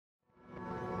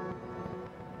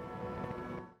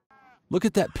Look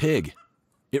at that pig.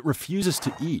 It refuses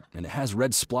to eat and it has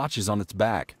red splotches on its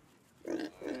back.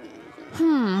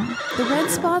 The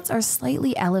red spots are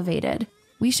slightly elevated.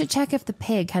 We should check if the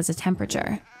pig has a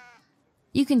temperature.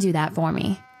 You can do that for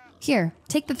me. Here,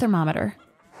 take the thermometer.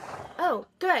 Oh,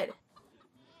 good.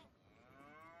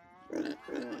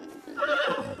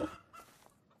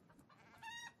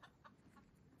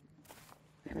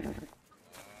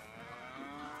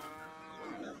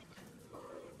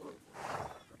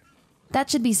 That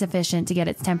should be sufficient to get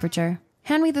its temperature.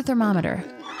 Hand me the thermometer.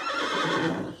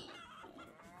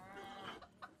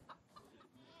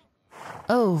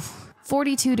 Oh,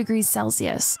 42 degrees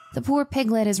Celsius. The poor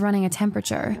piglet is running a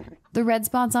temperature. The red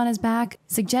spots on his back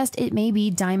suggest it may be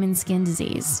diamond skin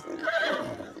disease.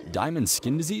 Diamond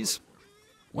skin disease?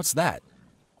 What's that?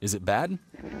 Is it bad?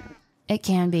 It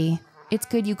can be. It's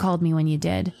good you called me when you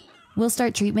did. We'll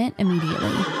start treatment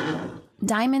immediately.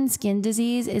 Diamond skin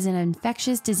disease is an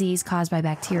infectious disease caused by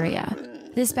bacteria.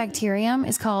 This bacterium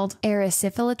is called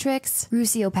Erysipelatris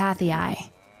reuseopathii.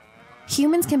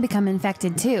 Humans can become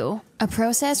infected too, a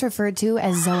process referred to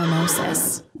as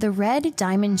zoonosis. The red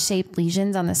diamond-shaped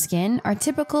lesions on the skin are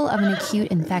typical of an acute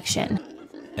infection.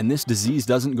 And this disease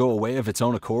doesn't go away of its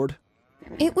own accord?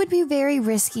 It would be very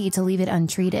risky to leave it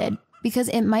untreated, because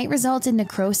it might result in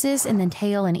necrosis in the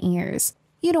tail and ears.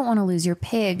 You don't want to lose your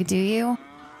pig, do you?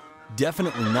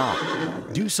 Definitely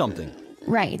not. Do something.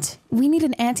 Right. We need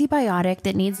an antibiotic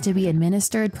that needs to be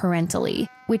administered parenterally,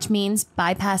 which means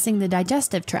bypassing the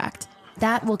digestive tract.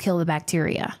 That will kill the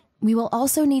bacteria. We will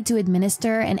also need to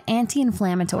administer an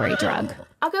anti-inflammatory drug.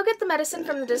 I'll go get the medicine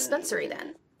from the dispensary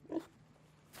then.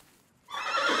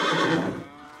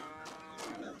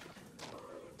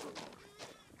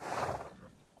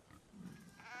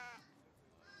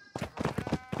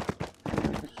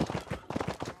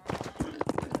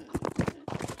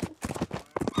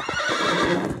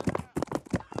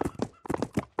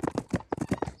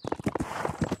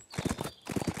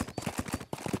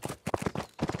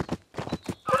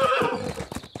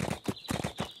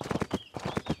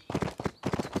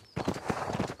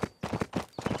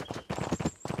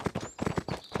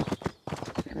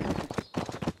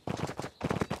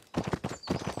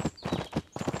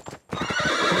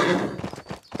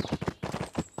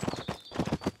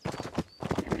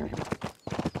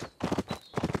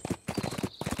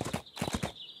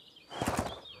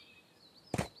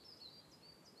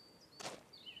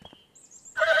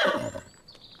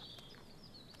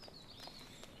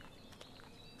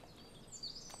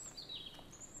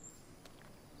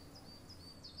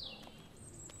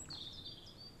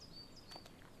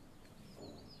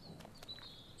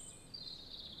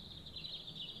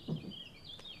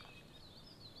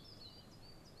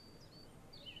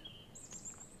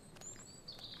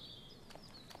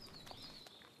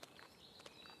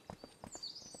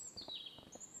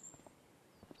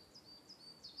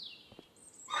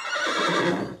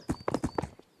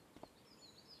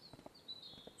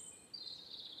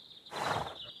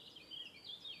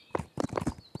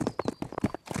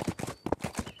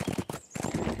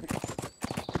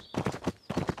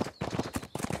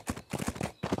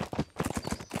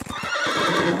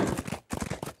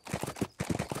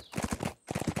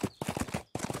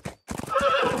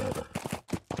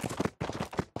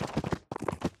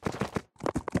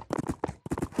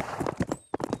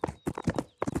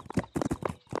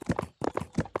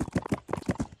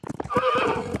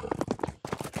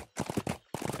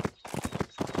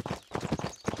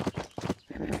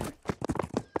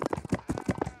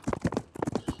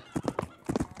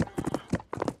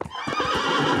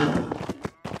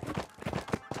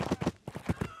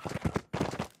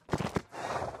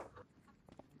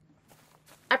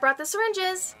 I brought the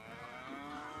syringes.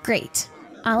 Great.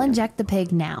 I'll inject the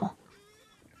pig now.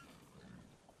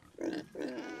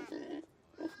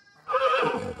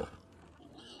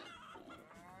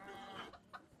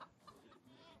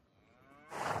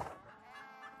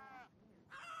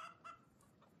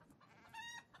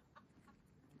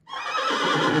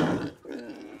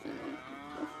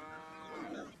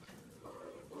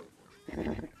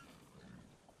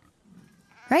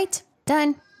 Right,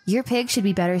 done. Your pig should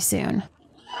be better soon.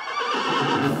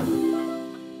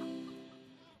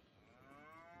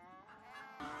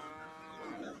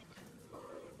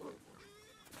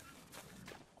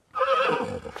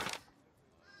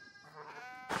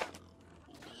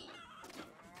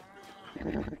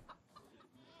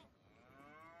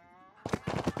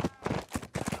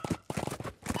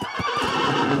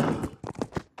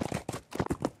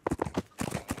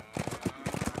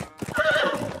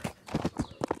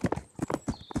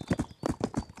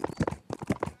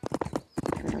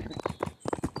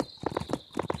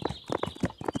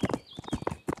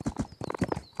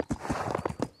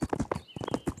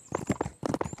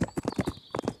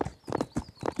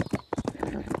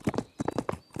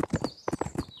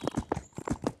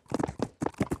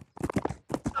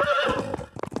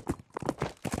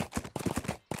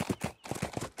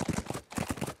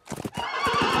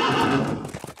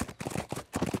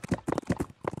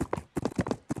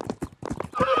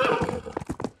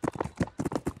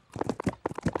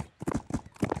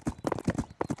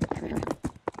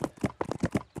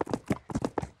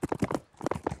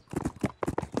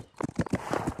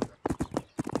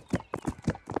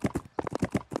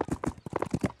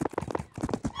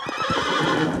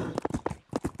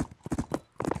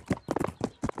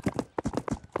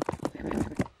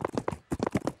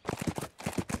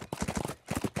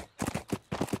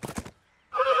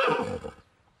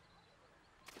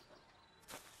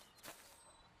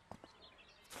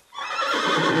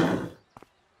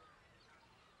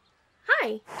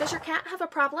 Hi, does your cat have a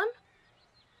problem?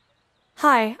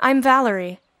 Hi, I'm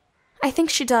Valerie. I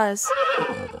think she does.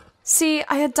 See,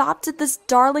 I adopted this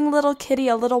darling little kitty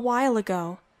a little while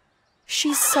ago.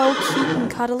 She's so cute and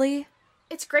cuddly.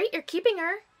 It's great you're keeping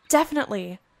her.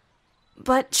 Definitely.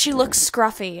 But she looks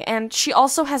scruffy, and she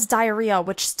also has diarrhea,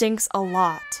 which stinks a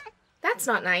lot. That's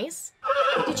not nice.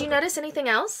 Did you notice anything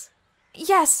else?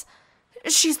 Yes,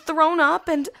 she's thrown up,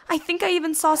 and I think I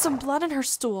even saw some blood in her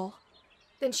stool.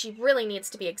 Then she really needs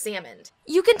to be examined.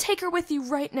 You can take her with you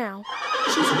right now.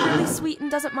 She's really sweet and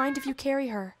doesn't mind if you carry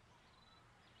her.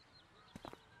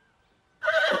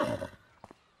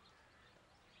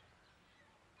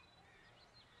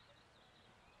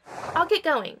 I'll get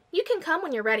going. You can come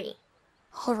when you're ready.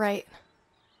 All right.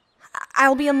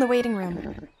 I'll be in the waiting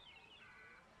room.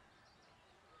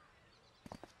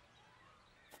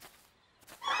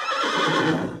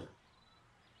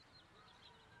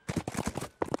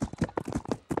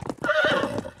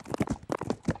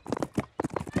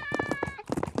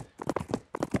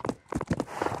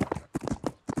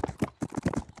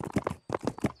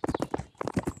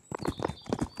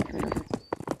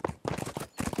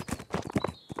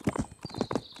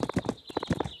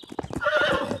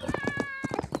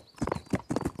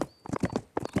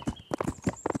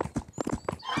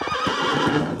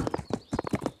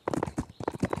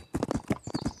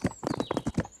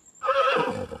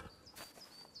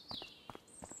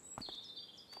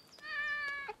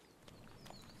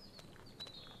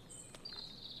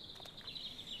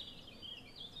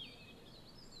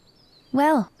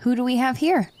 Well, who do we have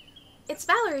here? It's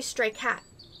Valerie's stray cat.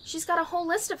 She's got a whole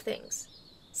list of things.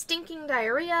 Stinking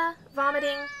diarrhea,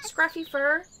 vomiting, scruffy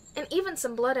fur, and even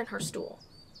some blood in her stool.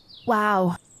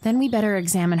 Wow, then we better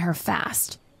examine her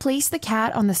fast. Place the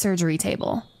cat on the surgery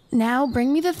table. Now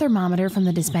bring me the thermometer from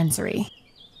the dispensary.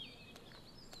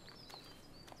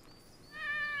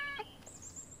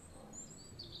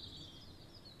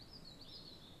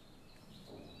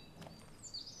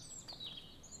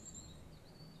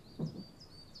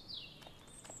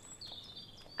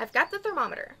 I've got the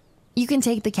thermometer. You can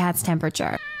take the cat's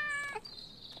temperature.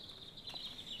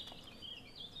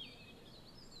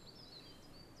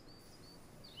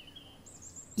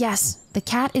 Yes, the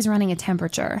cat is running a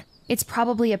temperature. It's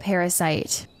probably a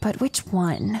parasite, but which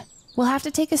one? We'll have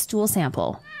to take a stool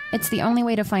sample. It's the only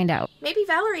way to find out. Maybe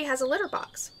Valerie has a litter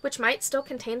box, which might still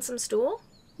contain some stool?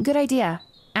 Good idea.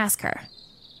 Ask her.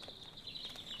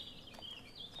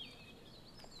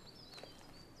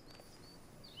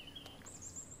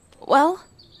 Well,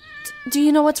 do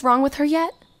you know what's wrong with her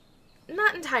yet?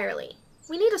 Not entirely.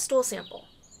 We need a stool sample.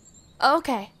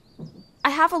 Okay.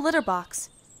 I have a litter box.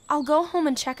 I'll go home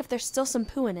and check if there's still some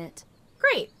poo in it.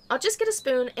 Great. I'll just get a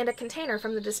spoon and a container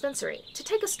from the dispensary to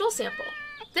take a stool sample.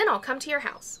 Then I'll come to your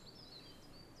house.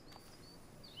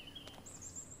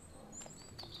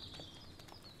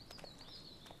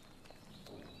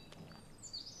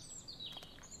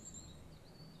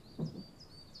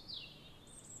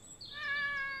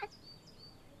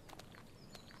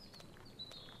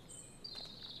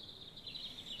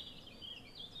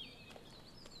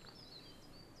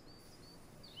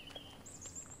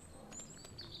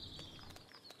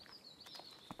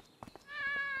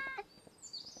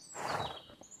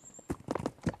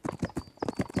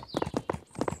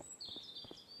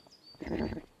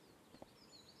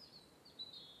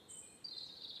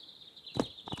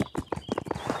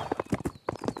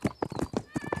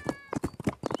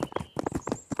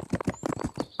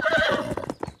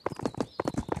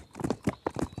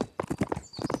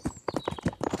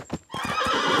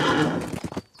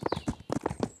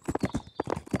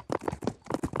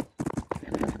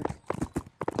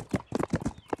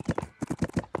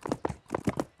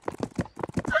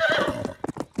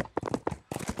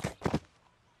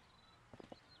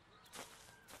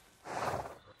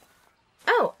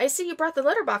 Oh, I see you brought the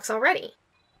litter box already.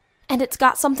 And it's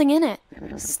got something in it.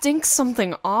 Stinks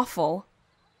something awful.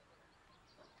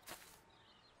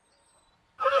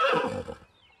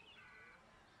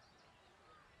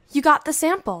 You got the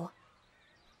sample.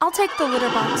 I'll take the litter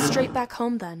box straight back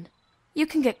home then. You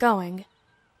can get going.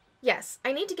 Yes,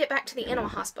 I need to get back to the animal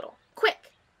hospital.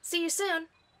 Quick! See you soon!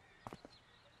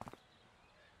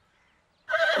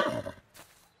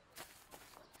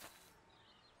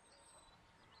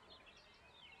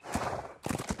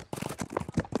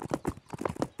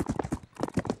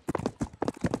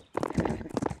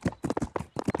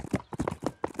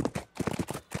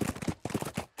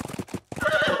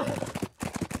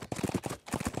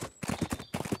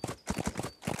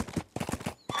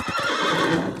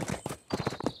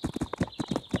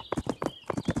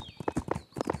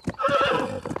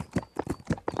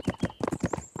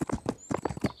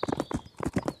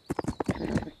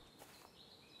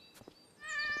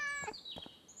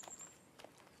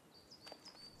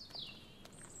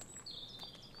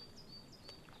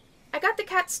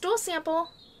 cat's stool sample.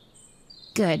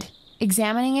 Good.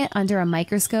 Examining it under a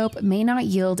microscope may not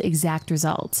yield exact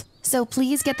results, so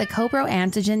please get the copro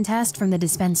antigen test from the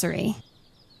dispensary.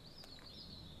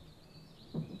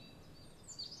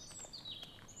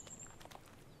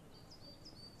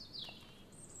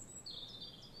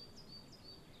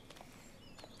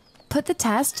 Put the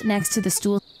test next to the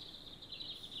stool.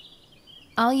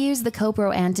 I'll use the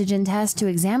copro antigen test to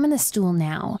examine the stool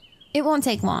now. It won't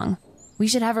take long. We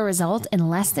should have a result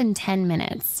in less than 10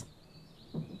 minutes.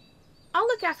 I'll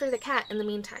look after the cat in the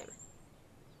meantime.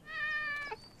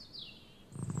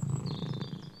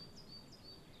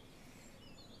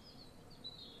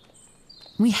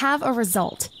 We have a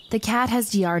result. The cat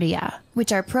has Giardia,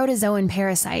 which are protozoan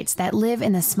parasites that live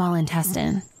in the small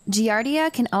intestine.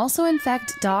 Giardia can also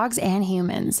infect dogs and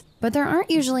humans, but there aren't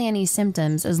usually any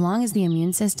symptoms as long as the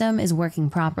immune system is working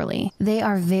properly. They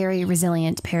are very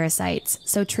resilient parasites,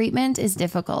 so treatment is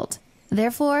difficult.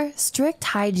 Therefore, strict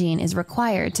hygiene is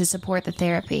required to support the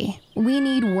therapy. We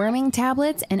need worming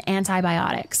tablets and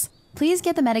antibiotics. Please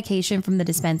get the medication from the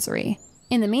dispensary.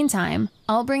 In the meantime,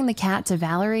 I'll bring the cat to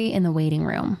Valerie in the waiting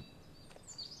room.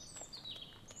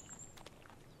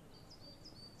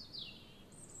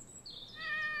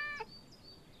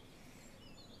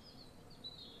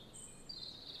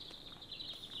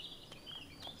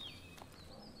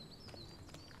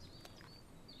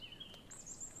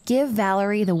 Give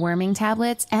Valerie the worming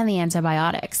tablets and the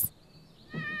antibiotics.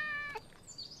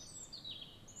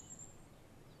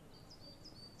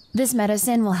 This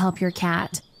medicine will help your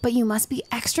cat, but you must be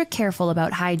extra careful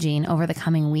about hygiene over the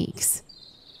coming weeks.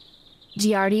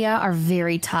 Giardia are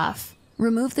very tough.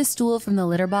 Remove the stool from the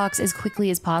litter box as quickly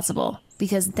as possible,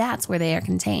 because that's where they are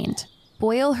contained.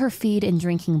 Boil her feed in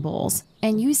drinking bowls,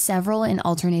 and use several in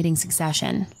alternating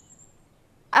succession.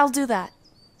 I'll do that.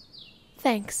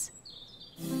 Thanks.